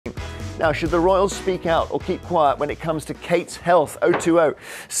Now, should the royals speak out or keep quiet when it comes to Kate's health? 020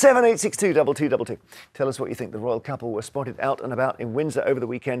 7862 2222. Tell us what you think. The royal couple were spotted out and about in Windsor over the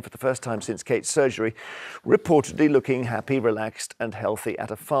weekend for the first time since Kate's surgery, reportedly looking happy, relaxed and healthy at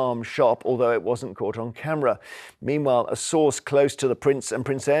a farm shop, although it wasn't caught on camera. Meanwhile, a source close to the Prince and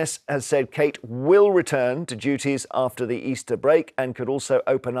Princess has said Kate will return to duties after the Easter break and could also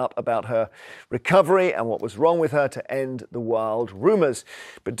open up about her recovery and what was wrong with her to end the wild rumours.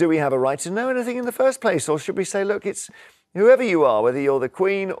 But do we have a right to know anything in the first place, or should we say, look, it's whoever you are, whether you're the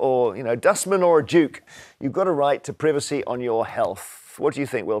Queen or, dustman or a duke, you've got a right to privacy on your health. What do you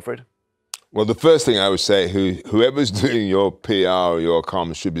think, Wilfred? Well, the first thing I would say, whoever's doing your PR or your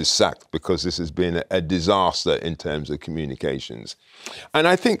comms should be sacked, because this has been a disaster in terms of communications. And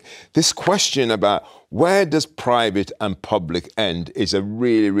I think this question about where does private and public end is a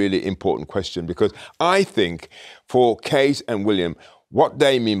really, really important question, because I think for Kate and William, what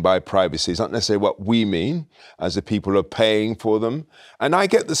they mean by privacy is not necessarily what we mean as the people who are paying for them. And I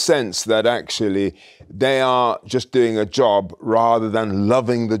get the sense that actually they are just doing a job rather than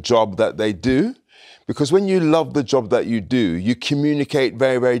loving the job that they do. Because when you love the job that you do, you communicate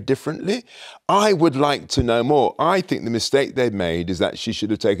very, very differently. I would like to know more. I think the mistake they made is that she should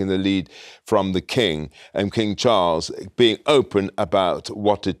have taken the lead from the King and King Charles, being open about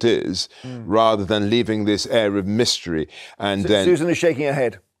what it is, rather than leaving this air of mystery. And then Susan is shaking her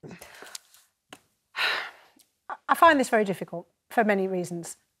head. I find this very difficult for many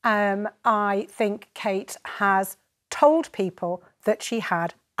reasons. I think Kate has told people that she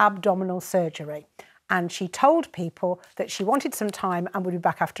had abdominal surgery. And she told people that she wanted some time and would be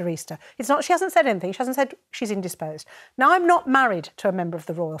back after Easter. It's not, she hasn't said anything. She hasn't said she's indisposed. Now, I'm not married to a member of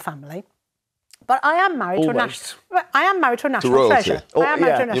the royal family, but I am married to a national. I am married to a national treasure. Oh,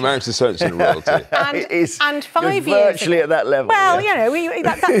 yeah. You're married to certain royalty. and 5 years virtually ago, at that level. Well,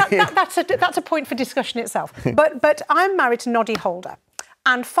 that's a point for discussion itself. But I'm married to Noddy Holder,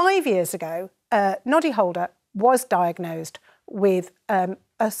 and 5 years ago, Noddy Holder was diagnosed with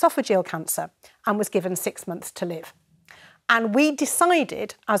esophageal cancer and was given 6 months to live. And we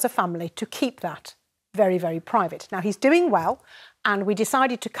decided as a family to keep that very, very private. Now, he's doing well, and we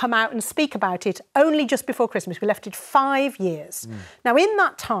decided to come out and speak about it only just before Christmas. We left it 5 years. Now, in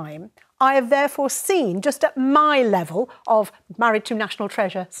that time, I have therefore seen, just at my level of married to national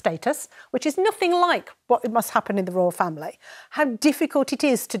treasure status, which is nothing like what must happen in the royal family, how difficult it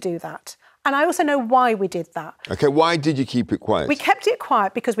is to do that. And I also know why we did that. OK, why did you keep it quiet? We kept it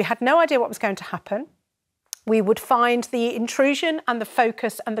quiet because we had no idea what was going to happen. We would find the intrusion and the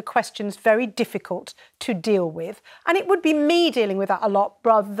focus and the questions very difficult to deal with. And it would be me dealing with that a lot,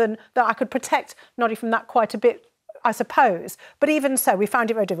 rather than that I could protect Noddy from that quite a bit, I suppose. But even so, we found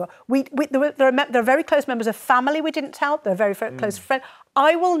it very difficult. There are very close members of family we didn't tell. They're very, very close friends.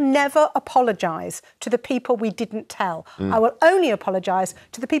 I will never apologise to the people we didn't tell. I will only apologise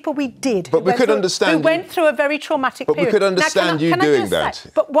to the people we did. But we could understand. Who went through a very traumatic period. But we could understand you doing that.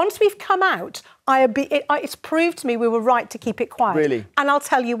 But once we've come out, it's proved to me we were right to keep it quiet. Really? And I'll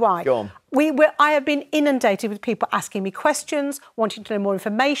tell you why. Go on. I have been inundated with people asking me questions, wanting to know more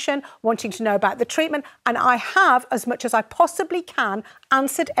information, wanting to know about the treatment, and I have, as much as I possibly can,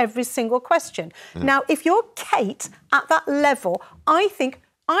 answered every single question. Now, if you're Kate at that level, I think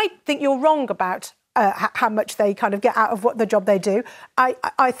you're wrong about how much they kind of get out of what the job they do.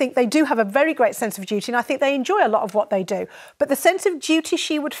 I think they do have a very great sense of duty, and I think they enjoy a lot of what they do. But the sense of duty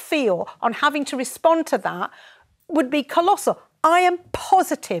she would feel on having to respond to that would be colossal. I am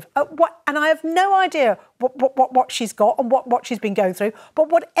positive and I have no idea what she's got and what she's been going through, but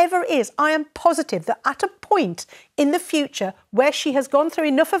whatever it is, I am positive that at a point in the future where she has gone through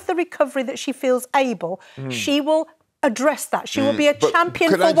enough of the recovery that she feels able, she will address that. She will be a champion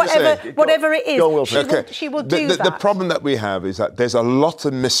for whatever it is. She will do that. The problem that we have is that there's a lot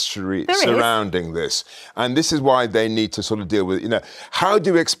of mystery surrounding this. And this is why they need to sort of deal with it. How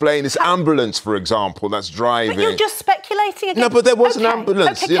do you explain this ambulance, for example, that's driving? But you're just speculating again. No, but there was an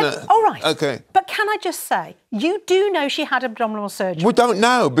ambulance. All right. OK. But can I just say, you do know she had abdominal surgery. We don't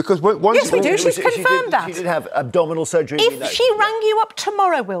know, because once... Yes, we do. She's confirmed that. She did have abdominal surgery. If she rang you up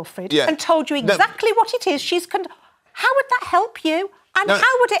tomorrow, Wilfred, and told you exactly what it is, how would that help you? And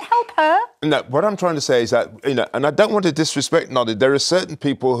how would it help her? No, what I'm trying to say is that, and I don't want to disrespect Noddy, there are certain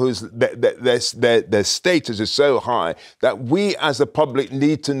people whose their status is so high that we as the public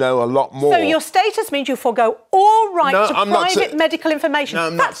need to know a lot more. So your status means you forego all right to private medical information. No,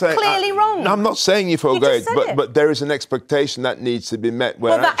 that's clearly wrong. No, I'm not saying you forego it, but there is an expectation that needs to be met.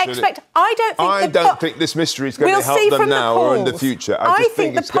 Where I don't think this mystery is going to help them now or in the future. I just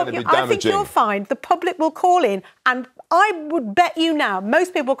think it's going to be damaging. I think you'll find the public will call in and I would bet you now,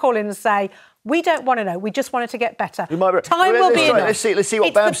 most people call in and say, we don't want to know. We just want it to get better. Time will be enough. Let's see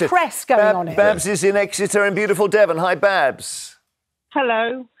what Babs is. It's the press going on it. Babs is in Exeter in beautiful Devon. Hi, Babs.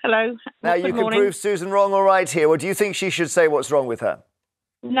 Hello. Now, you can prove Susan wrong or right here. Or do you think she should say what's wrong with her?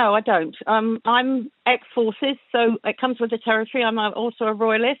 No, I don't. I'm ex-forces, so it comes with the territory. I'm also a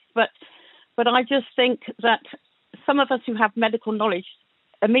royalist, but I just think that some of us who have medical knowledge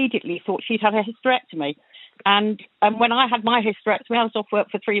immediately thought she'd had a hysterectomy. And when I had my hysterectomy, I was off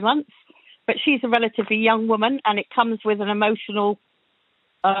work for 3 months. But she's a relatively young woman, and it comes with an emotional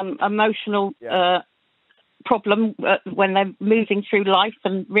problem when they're moving through life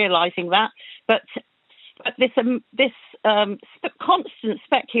and realising that. But this constant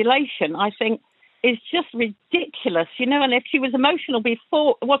speculation, I think, is just ridiculous, you know. And if she was emotional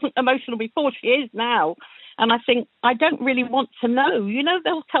before, wasn't emotional before, she is now. And I think I don't really want to know. You know,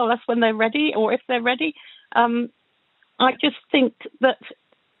 they'll tell us when they're ready or if they're ready. I just think that.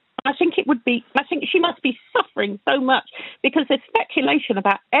 I think she must be suffering so much because there's speculation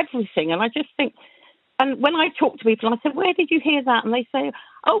about everything. And I just think, and when I talk to people, I say, where did you hear that? And they say,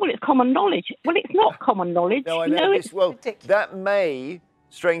 oh, well, it's common knowledge. Well, it's not common knowledge. No, I know. That may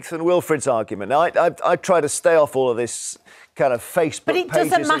strengthen Wilfred's argument. Now, I try to stay off all of this kind of Facebook But it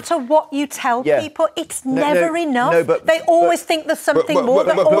doesn't matter what you tell people. It's never enough. No, but they always think there's something more.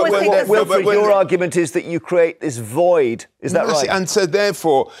 Wilfred, your argument is that you create this void. Is that right? And so,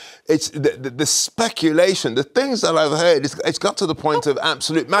 therefore, it's the speculation, the things that I've heard, it's got to the point of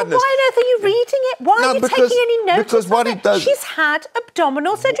absolute madness. Why on earth are you reading it? Why are you taking any notice because what of it does... She's had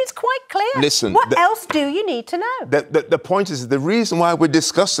abdominal surgery. It's quite clear. Listen... What else do you need to know? The point is, the reason why we're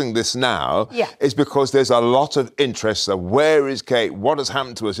discussing this now is because there's a lot of interest of where is Kate, what has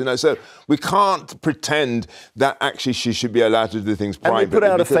happened to us, you know, so we can't pretend that actually she should be allowed to do things privately. And they put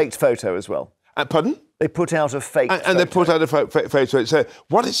out a faked photo as well. Pardon? They put out a fake photo. And they put out a photo. So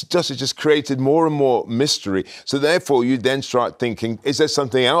what it's just created more and more mystery. So therefore, you then start thinking, is there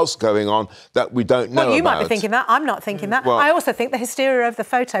something else going on that we don't know about? Well, you might be thinking that. I'm not thinking that. Well, I also think the hysteria of the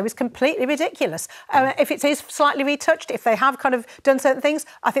photo is completely ridiculous. If it is slightly retouched, if they have kind of done certain things,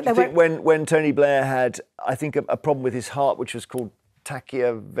 I think they won't. When Tony Blair had, I think, a problem with his heart, which was called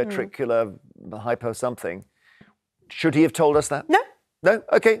tachyoventricular hypo something, should he have told us that? No. No?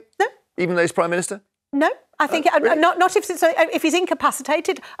 OK. No. Even though he's Prime Minister? No, I think really? not if he's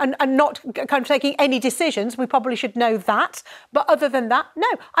incapacitated and not kind of taking any decisions, we probably should know that. But other than that, no.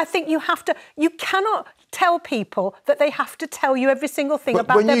 I think you cannot tell people that they have to tell you every single thing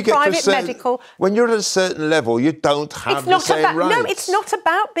about their private medical... When you're at a certain level, you don't have the same rights. No, it's not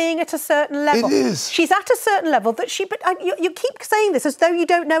about being at a certain level. It is. She's at a certain level that she... But you keep saying this as though you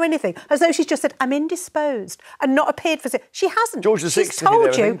don't know anything, as though she's just said, I'm indisposed, and not appeared for... She hasn't. George VI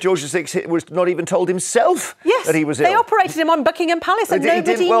told you. George VI was not even told himself that he was ill. They operated him on Buckingham Palace and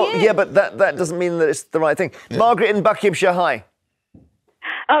nobody knew. Yeah, but that doesn't mean that it's the right thing. Yeah. Margaret in Buckinghamshire, hi.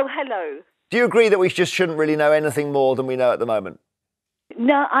 Oh, hello. Do you agree that we just shouldn't really know anything more than we know at the moment?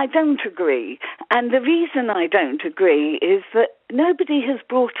 No, I don't agree. And the reason I don't agree is that nobody has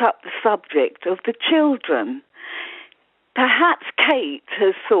brought up the subject of the children. Perhaps Kate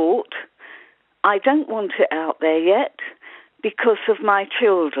has thought, I don't want it out there yet because of my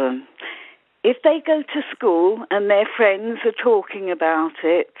children. If they go to school and their friends are talking about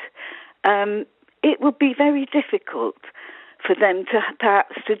it, it would be very difficult for them to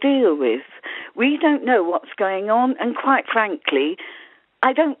perhaps to deal with. We don't know what's going on, and quite frankly,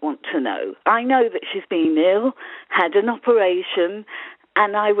 I don't want to know. I know that she's been ill, had an operation,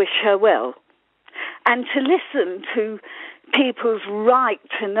 and I wish her well. And to listen to people's right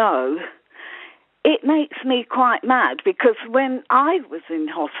to know, it makes me quite mad, because when I was in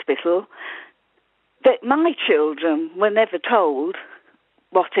hospital, that my children were never told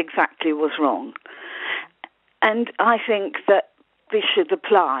what exactly was wrong. And I think that this should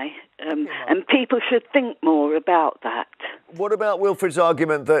apply, and people should think more about that. What about Wilfred's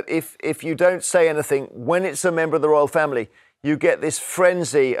argument that if you don't say anything, when it's a member of the royal family, you get this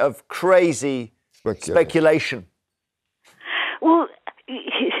frenzy of crazy speculation? Well,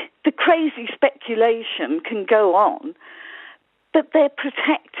 the crazy speculation can go on, but they're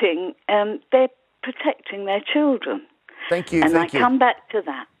protecting their children. Thank you. And I come back to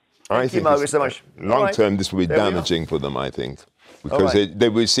that. Thank you, Margaret, so much. Long term, this will be damaging for them, I think, because they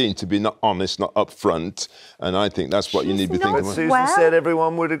were seen to be not honest, not upfront, and I think that's what you need to be thinking about. Susan said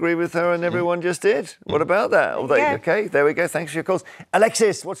everyone would agree with her, and everyone just did. What about that? OK, there we go. Thanks for your calls.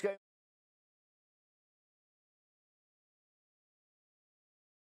 Alexis, what's going on?